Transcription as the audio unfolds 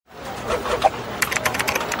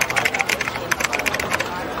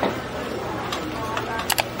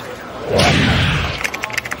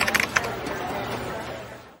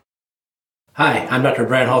Hi, I'm Dr.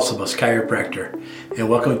 Brian Hulsebus, chiropractor, and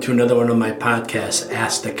welcome to another one of my podcasts,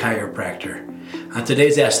 Ask the Chiropractor. On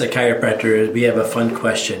today's Ask the Chiropractor, we have a fun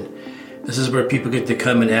question. This is where people get to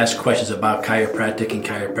come and ask questions about chiropractic and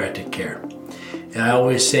chiropractic care. And I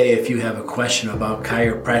always say if you have a question about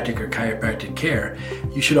chiropractic or chiropractic care,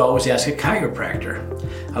 you should always ask a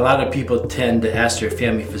chiropractor. A lot of people tend to ask their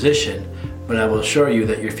family physician, but I will assure you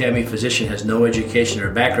that your family physician has no education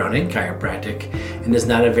or background in chiropractic and is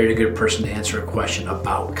not a very good person to answer a question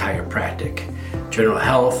about chiropractic. General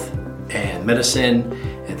health and medicine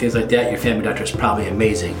and things like that, your family doctor is probably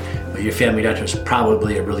amazing, but your family doctor is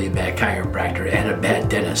probably a really bad chiropractor and a bad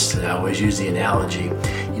dentist. And I always use the analogy,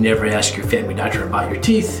 you never ask your family doctor about your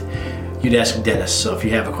teeth, you'd ask a dentist. So if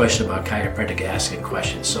you have a question about chiropractic, ask a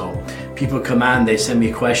question. So people come on, they send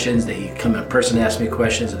me questions, they come in person, ask me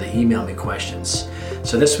questions, or they email me questions.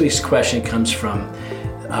 So this week's question comes from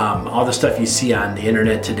all the stuff you see on the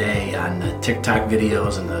internet today, on the TikTok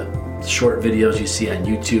videos and the short videos you see on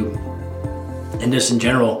YouTube. And just in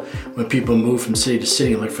general, when people move from city to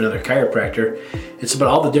city and look for another chiropractor, it's about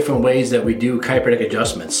all the different ways that we do chiropractic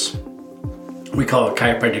adjustments. We call it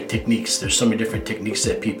chiropractic techniques. There's so many different techniques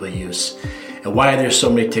that people use. And why there's so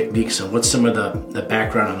many techniques and what's some of the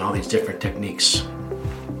background on all these different techniques.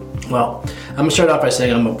 Well, I'm going to start off by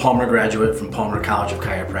saying I'm a Palmer graduate from Palmer College of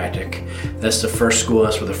Chiropractic. That's the first school,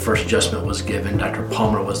 that's where the first adjustment was given. Dr.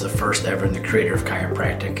 Palmer was the first ever and the creator of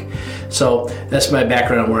chiropractic. So that's my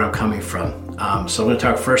background on where I'm coming from. So I'm going to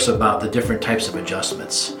talk first about the different types of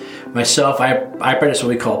adjustments. Myself, I practice what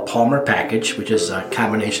we call Palmer package, which is a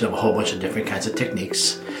combination of a whole bunch of different kinds of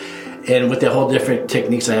techniques. And with the whole different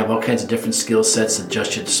techniques, I have all kinds of different skill sets that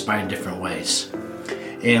adjust your spine in different ways.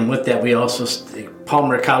 And with that, we also,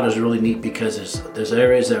 Palmer College is really neat because there's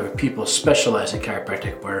areas that people specialize in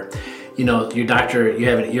chiropractic where, you know, your doctor, you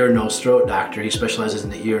have an ear, nose, throat doctor, he specializes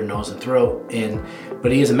in the ear, nose, and throat,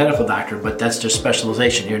 but he is a medical doctor, but that's just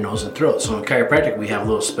specialization, ear, nose, and throat. So in chiropractic, we have a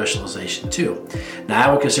little specialization too. Now,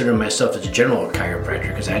 I would consider myself as a general chiropractor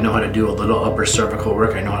because I know how to do a little upper cervical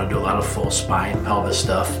work, I know how to do a lot of full spine, pelvis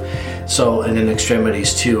stuff. So, and then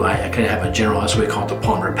extremities too, I kind of have a general, that's what we call it the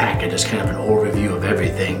Palmer package, it's kind of an overview of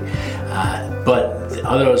everything. But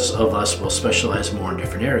others of us will specialize more in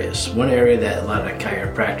different areas. One area that a lot of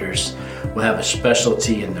chiropractors will have a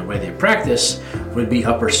specialty in the way they practice would be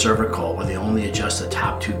upper cervical, where they only adjust the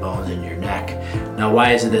top two bones in your neck. Now,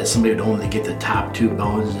 why is it that somebody would only get the top two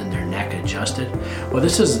bones in their neck adjusted? Well,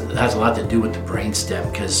 this has a lot to do with the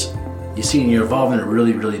brainstem, because you see, when you're involved in a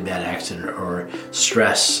really, really bad accident or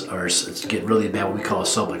stress or get really bad, what we call a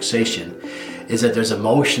subluxation, is that there's a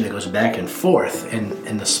motion that goes back and forth, and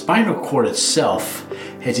the spinal cord itself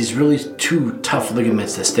has these really two tough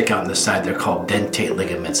ligaments that stick out on the side. They're called dentate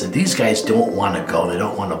ligaments, and these guys don't want to go, they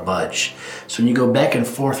don't want to budge. So when you go back and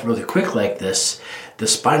forth really quick like this, the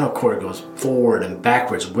spinal cord goes forward and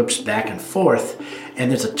backwards, whips back and forth, and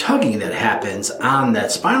there's a tugging that happens on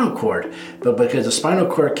that spinal cord. But because the spinal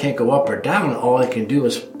cord can't go up or down, all it can do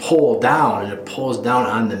is pull down, and it pulls down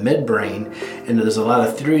on the midbrain. And there's a lot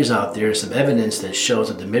of theories out there, some evidence that shows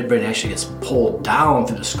that the midbrain actually gets pulled down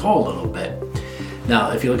through the skull a little bit.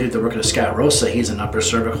 Now, if you look at the work of Scott Rosa, he's an upper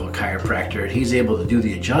cervical chiropractor, and he's able to do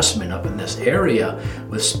the adjustment up in this area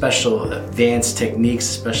with special advanced techniques,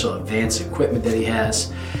 special advanced equipment that he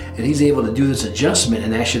has. And he's able to do this adjustment,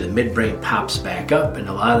 and actually the midbrain pops back up. And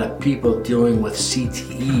a lot of people dealing with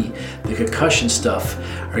CTE, the concussion stuff,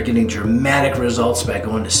 are getting dramatic results by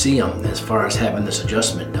going to see him as far as having this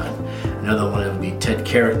adjustment done. Another one would be Ted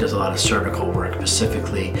Carrick, does a lot of cervical work,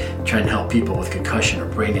 specifically trying to help people with concussion or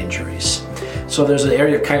brain injuries. So there's an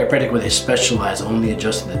area of chiropractic where they specialize only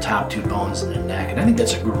adjusting the top two bones in the neck. And I think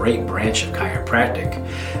that's a great branch of chiropractic.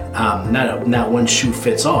 Not one shoe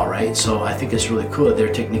fits all, right? So I think it's really cool that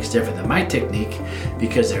their technique's different than my technique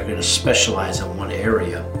because they're going to specialize in one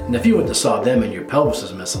area. And if you went to saw them and your pelvis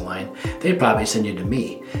is misaligned, they'd probably send you to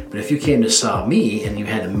me. But if you came to saw me and you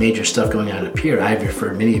had major stuff going on up here, I've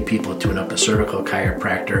referred many people to an upper cervical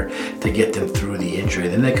chiropractor to get them through the injury.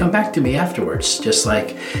 Then they come back to me afterwards, just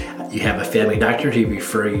like you have a family doctor, he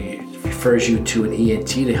refers you to an ENT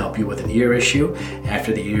to help you with an ear issue.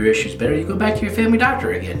 After the ear issue is better, you go back to your family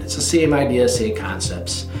doctor again. It's the same idea, same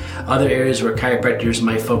concepts. Other areas where chiropractors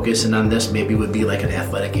might focus in on this maybe would be like an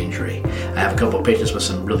athletic injury. I have a couple of patients with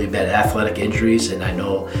some really bad athletic injuries, and I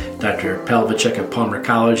know Dr. Pelvichek at Palmer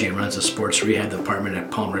College, he runs a sports rehab department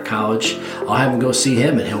at Palmer College. I'll have him go see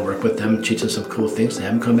him, and he'll work with them, teach them some cool things, and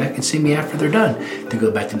have him come back and see me after they're done to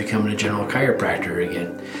go back to becoming a general chiropractor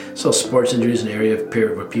again. So sports injury is an area of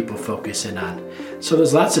period where people focus in on. So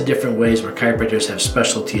there's lots of different ways where chiropractors have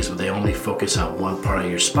specialties where they only focus on one part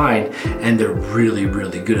of your spine, and they're really,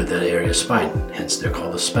 really good at that area of spine. Hence, they're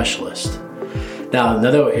called a specialist. Now,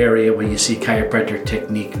 another area where you see chiropractic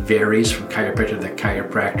technique varies from chiropractor to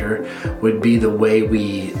chiropractor would be the way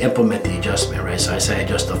we implement the adjustment, right? So I say I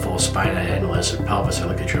adjust the full spine, I analyze the pelvis, I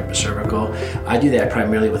look at your upper cervical. I do that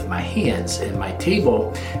primarily with my hands, and my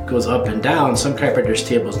table goes up and down. Some chiropractors'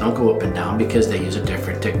 tables don't go up and down because they use a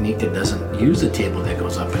different technique that doesn't use a table that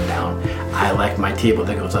goes up and down. I like my table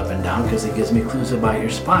that goes up and down because it gives me clues about your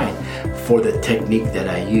spine for the technique that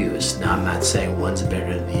I use. Now, I'm not saying one's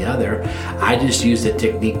better than the other. I just use the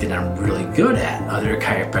technique that I'm really good at. Other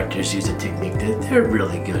chiropractors use a technique that they're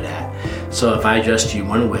really good at. So if I adjust you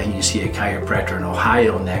one way and you see a chiropractor in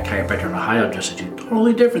Ohio and that chiropractor in Ohio adjusted you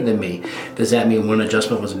totally different than me, does that mean one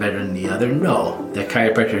adjustment was better than the other? No. The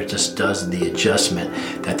chiropractor just does the adjustment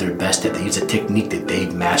that they're best at. They use a technique that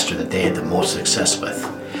they've mastered, that they had the most success with.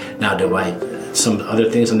 Now, some other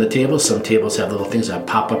things on the table, some tables have little things that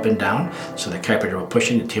pop up and down. So the chiropractor will push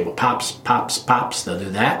in, the table pops, pops, pops. They'll do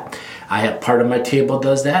that. I have part of my table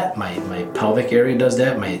does that. My pelvic area does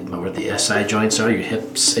that. Where the SI joints are, your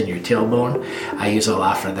hips and your tailbone. I use a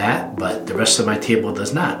lot for that, but the rest of my table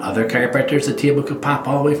does not. Other chiropractors, the table could pop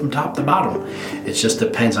all the way from top to bottom. It just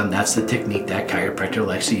depends on, that's the technique that chiropractor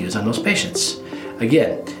likes to use on those patients.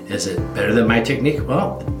 Again, is it better than my technique?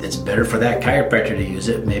 Well, it's better for that chiropractor to use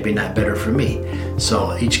it, maybe not better for me.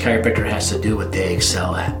 So each chiropractor has to do what they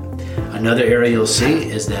excel at. Another area you'll see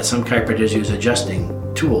is that some chiropractors use adjusting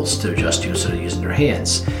tools to adjust you instead of using their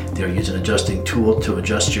hands. They're using an adjusting tool to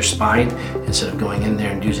adjust your spine instead of going in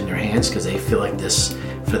there and using your hands because they feel like this,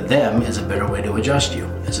 for them, is a better way to adjust you.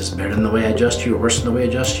 Is this better than the way I adjust you or worse than the way I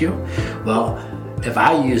adjust you? Well, if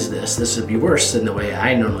I use this would be worse than the way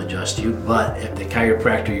I normally adjust you, but if the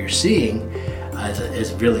chiropractor you're seeing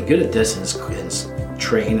is really good at this and is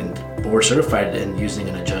trained and board certified in using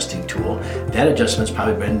an adjusting tool, that adjustment's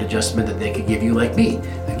probably better than an adjustment that they could give you like me.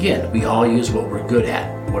 Again, we all use what we're good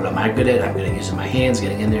at. What am I good at? I'm good at using my hands,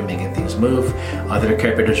 getting in there, making things move. Other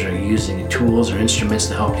chiropractors are using tools or instruments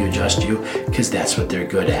to help you adjust you because that's what they're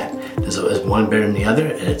good at. Is one better than the other?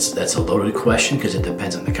 And that's a loaded question because it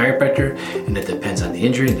depends on the chiropractor, and it depends on the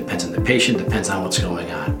injury, it depends on the patient, it depends on what's going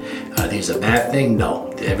on. Are these a bad thing? No.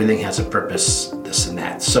 Everything has a purpose, this and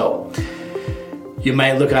that. So you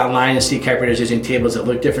might look online and see chiropractors using tables that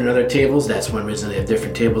look different than other tables. That's one reason they have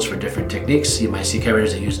different tables for different techniques. You might see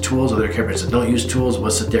chiropractors that use tools, other chiropractors that don't use tools.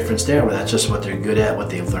 What's the difference there? Well, that's just what they're good at,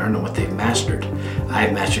 what they've learned, and what they've mastered. I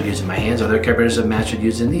have mastered using my hands. Other chiropractors have mastered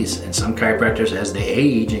using these. And some chiropractors, as they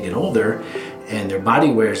age and get older, and their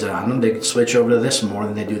body wears it on them, they switch over to this more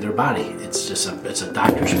than they do their body. It's a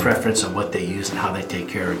doctor's preference of what they use and how they take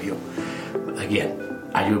care of you. Again,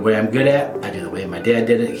 I do the way I'm good at. I do the way my dad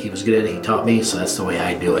did it. He was good at it. He taught me, so that's the way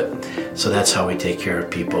I do it. So that's how we take care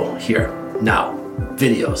of people here. Now,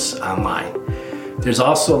 videos online. There's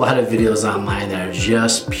also a lot of videos online that are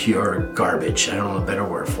just pure garbage. I don't know a better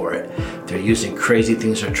word for it. They're using crazy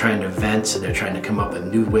things. They're trying to vent. They're trying to come up with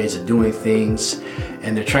new ways of doing things.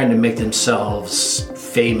 And they're trying to make themselves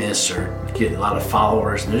famous or get a lot of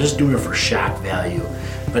followers. And they're just doing it for shock value.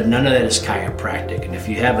 But none of that is chiropractic. And if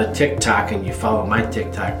you have a TikTok and you follow my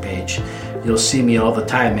TikTok page, you'll see me all the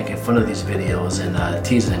time making fun of these videos and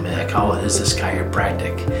teasing them. I call it, is this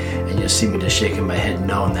chiropractic? And you'll see me just shaking my head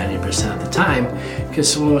no 90% of the time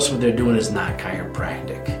because most of what they're doing is not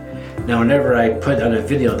chiropractic. Now, whenever I put on a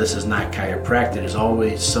video, this is not chiropractic, there's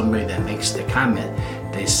always somebody that makes the comment.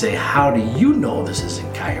 They say, how do you know this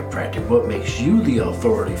isn't chiropractic? What makes you the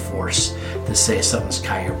authority force to say something's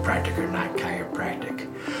chiropractic or not chiropractic?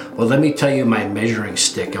 Well, let me tell you my measuring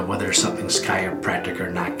stick of whether something's chiropractic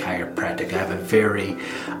or not chiropractic. I have a very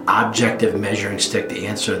objective measuring stick to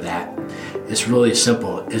answer that. It's really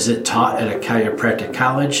simple. Is it taught at a chiropractic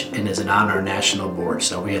college, and is it on our national board?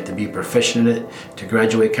 So we have to be proficient in it to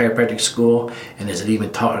graduate chiropractic school, and is it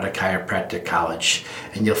even taught at a chiropractic college?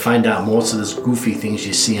 And you'll find out most of those goofy things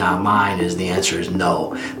you see online is the answer is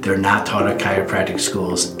no. They're not taught at chiropractic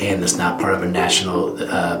schools, and it's not part of a national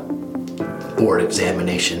board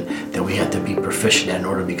examination that we have to be proficient in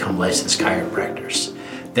order to become licensed chiropractors.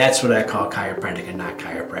 That's what I call chiropractic and not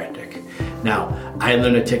chiropractic. Now, I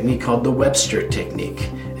learned a technique called the Webster technique.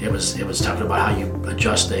 It was talking about how you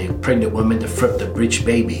adjust a pregnant woman to flip the breech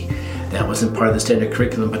baby. That wasn't part of the standard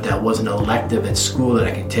curriculum, but that was an elective at school that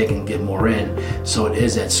I could take and get more in. So it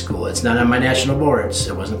is at school. It's not on my national boards.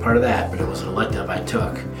 It wasn't part of that, but it was an elective I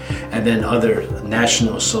took. And then other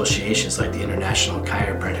national associations like the International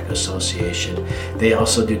Chiropractic Association, they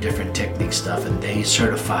also do different technique stuff, and they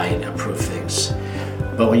certify and approve things.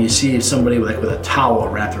 But when you see somebody with a towel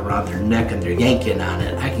wrapped around their neck and they're yanking on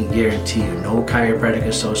it, I can guarantee you no chiropractic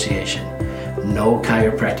association, no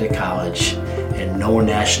chiropractic college, and no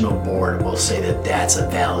national board will say that that's a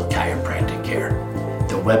valid chiropractic care.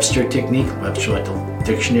 The Webster technique, Webster like the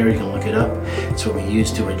dictionary, you can look it up. It's what we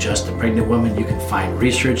use to adjust a pregnant woman. You can find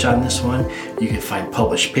research on this one. You can find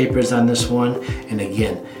published papers on this one. And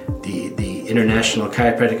again, the International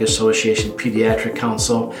Chiropractic Association Pediatric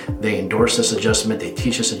Council, they endorse this adjustment, they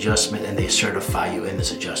teach this adjustment, and they certify you in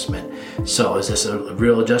this adjustment. So is this a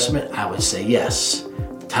real adjustment? I would say yes.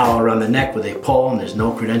 Towel around the neck where they pull and there's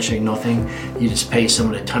no credentialing, nothing. You just pay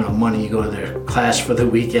someone a ton of money. You go to their class for the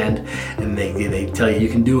weekend and they tell you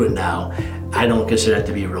can do it now. I don't consider that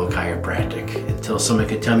to be real chiropractic. Until someone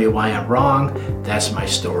can tell me why I'm wrong, that's my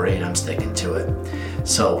story and I'm sticking to it.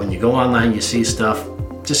 So when you go online, you see stuff,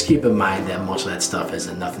 just keep in mind that most of that stuff has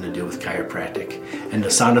nothing to do with chiropractic. And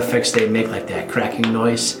the sound effects they make, like that cracking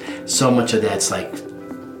noise, so much of that's like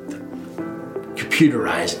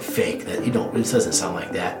computerized and fake that it doesn't sound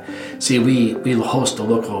like that. See, we host the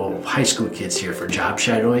local high school kids here for job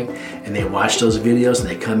shadowing, and they watch those videos and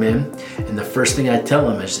they come in, and the first thing I tell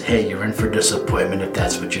them is, hey, you're in for disappointment if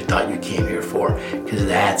that's what you thought you came here for, because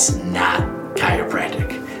that's not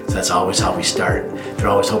chiropractic. So that's always how we start. They're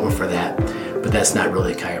always hoping for that, but that's not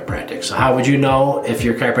really chiropractic. So how would you know if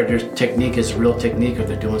your chiropractor technique is a real technique or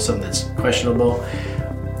they're doing something that's questionable?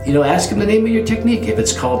 Ask them the name of your technique. If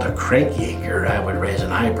it's called a crank yanker, I would raise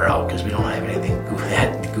an eyebrow because we don't have anything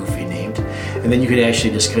that goofy named. And then you could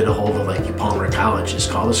actually just get a hold of like Palmer College, just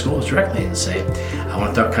call the schools directly and say, I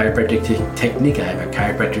want to talk chiropractic technique. I have a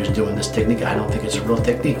chiropractor who's doing this technique. I don't think it's a real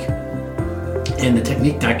technique. And the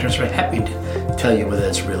technique doctors are happy to tell you whether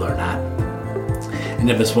it's real or not. And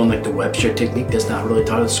if it's one like the Webster technique that's not really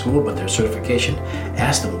taught at school, but their certification,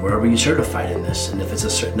 ask them, where were you certified in this? And if it's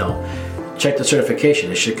check the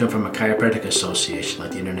certification. It should come from a chiropractic association, like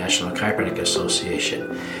the International Chiropractic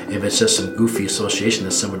Association. If it's just some goofy association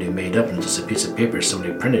that somebody made up and it's just a piece of paper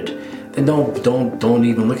somebody printed, then don't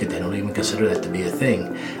even look at that. Don't even consider that to be a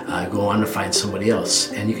thing. Go on to find somebody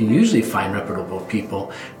else. And you can usually find reputable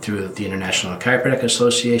people through the International Chiropractic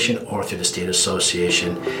Association or through the state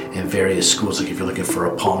association in various schools. Like if you're looking for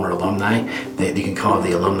a Palmer alumni, you can call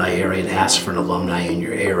the alumni area and ask for an alumni in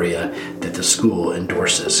your area that the school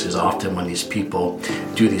endorses. Because often when these people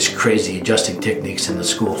do these crazy adjusting techniques and the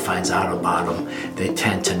school finds out about them, they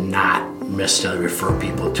tend to not necessarily refer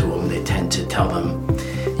people to them. They tend to tell them,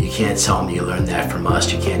 you can't tell them you learned that from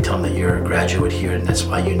us. You can't tell them that you're a graduate here, and that's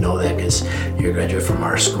why you know that, because you're a graduate from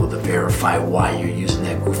our school. To verify why you're using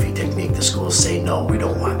that goofy technique, the schools say, no, we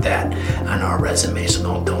don't want that on our resume,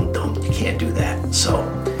 so don't, you can't do that. So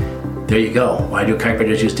there you go. Why do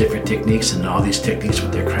chiropractors use different techniques and all these techniques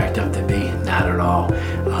what they're cracked up to be? Not at all.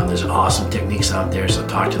 There's awesome techniques out there, so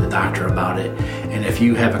talk to the doctor about it. And if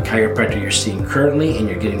you have a chiropractor you're seeing currently and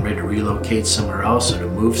you're getting ready to relocate somewhere else or to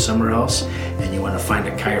move somewhere else, and you want to find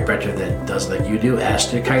a chiropractor that does like you do,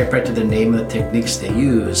 ask the chiropractor the name of the techniques they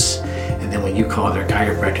use. And then when you call their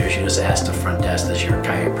chiropractors, you just ask the front desk, does your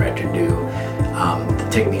chiropractor do the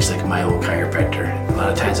techniques like my old chiropractor? A lot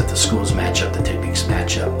of times if the schools match up, the techniques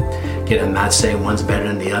match up. Again, I'm not saying one's better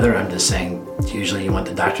than the other. I'm just saying usually you want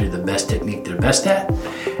the doctor to do the best technique they're best at,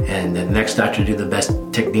 and the next doctor to do the best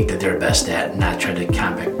technique that they're best at, not try to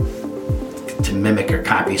mimic or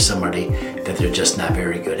copy somebody that they're just not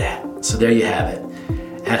very good at. So there you have it.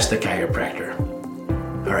 Ask the chiropractor.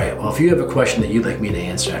 All right, well, if you have a question that you'd like me to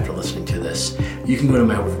answer after listening to this, you can go to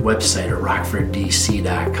my website at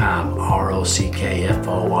rockforddc.com,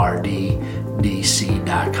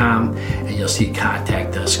 rockforddc.com, and you'll see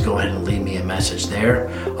contact us. Go ahead and leave me a message there.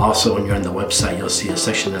 Also, when you're on the website, you'll see a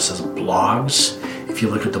section that says blogs. If you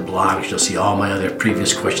look at the blogs, you'll see all my other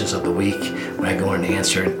previous questions of the week when I go in and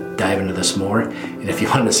answer and dive into this more. And if you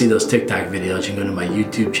want to see those TikTok videos, you can go to my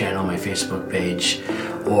YouTube channel, my Facebook page,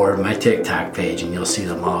 or my TikTok page, and you'll see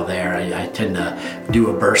them all there. I tend to do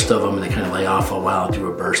a burst of them, and they kind of lay off a while, do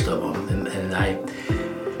a burst of them. And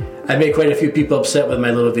I made quite a few people upset with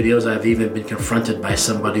my little videos. I've even been confronted by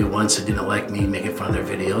somebody once who didn't like me making fun of their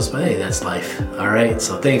videos, but hey, that's life. All right,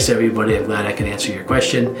 so thanks everybody. I'm glad I can answer your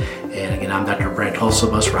question. And again, I'm Dr. Brent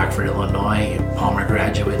Holsobus, Rockford, Illinois, Palmer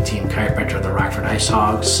graduate, team chiropractor of the Rockford Ice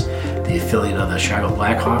Hogs, the affiliate of the Chicago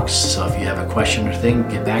Blackhawks. So if you have a question or thing,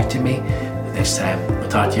 get back to me. Next time, we'll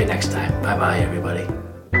talk to you next time. Bye-bye, everybody.